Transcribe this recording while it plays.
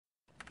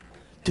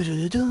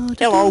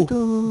Hello,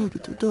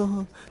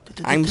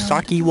 I'm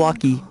Socky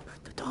Wocky.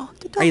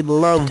 I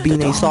love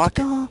being a sock,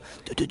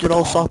 but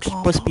all socks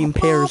must be in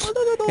pairs,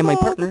 and my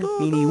partner,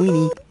 Meanie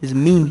Weenie, is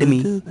mean to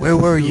me. Where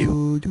were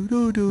you?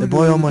 The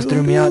boy almost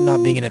threw me out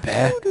not being in a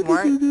pair.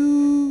 What?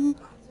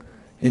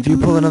 If you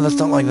pull another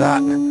stunt like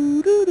that,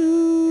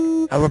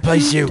 I'll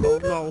replace you.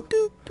 No.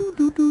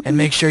 And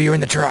make sure you're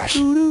in the trash.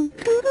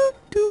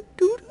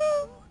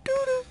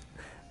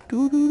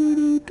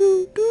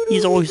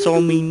 He's always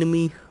so mean to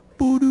me.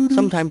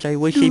 Sometimes I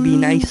wish he'd be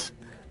nice.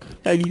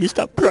 I need to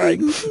stop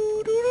crying.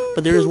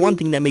 But there is one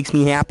thing that makes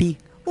me happy.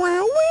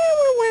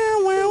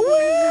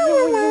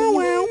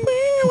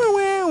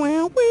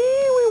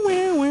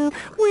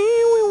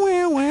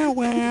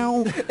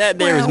 That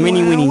there is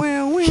Minnie Winnie.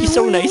 She's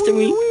so nice to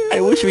me. I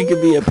wish we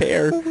could be a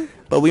pair.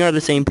 But we are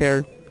the same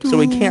pair, so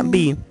we can't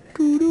be.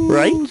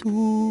 Right?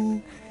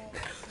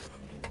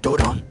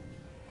 Dodon.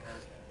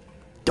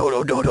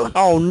 Dodon.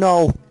 Oh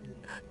no.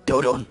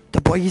 Dodon.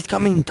 The boy is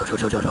coming.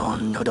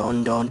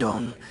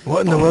 Dodon.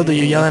 What in the world are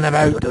you yelling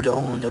about?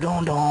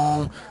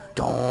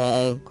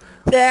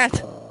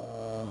 That.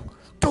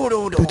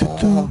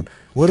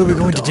 What are we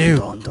going to do?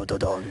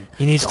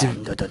 He needs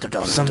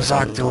some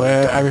sock to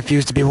wear. I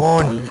refuse to be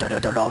worn.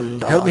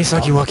 Help me,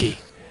 Socky Wocky.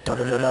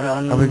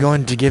 Are we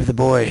going to give the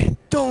boy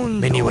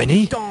Minnie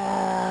Winnie?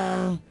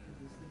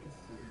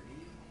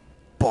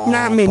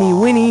 Not Minnie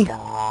Winnie.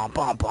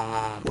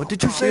 What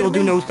did you say? We will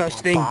do no such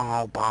thing.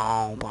 I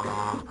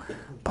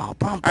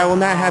will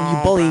not have you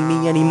bullying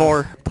me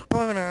anymore.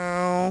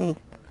 Hey,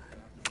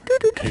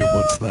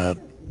 what's that?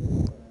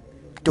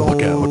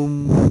 Look out.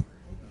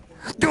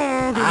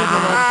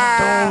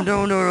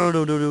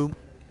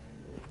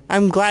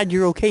 I'm glad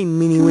you're okay,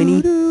 Minnie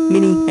Winnie.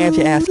 Minnie, I have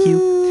to ask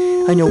you.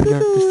 I know we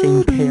aren't the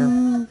same pair,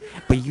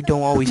 but you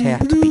don't always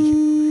have to be.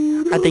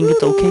 I think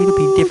it's okay to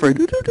be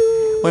different.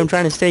 What I'm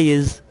trying to say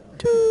is,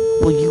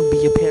 will you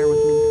be a pair with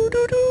me?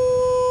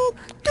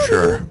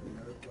 Sure.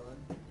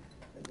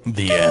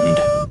 The end.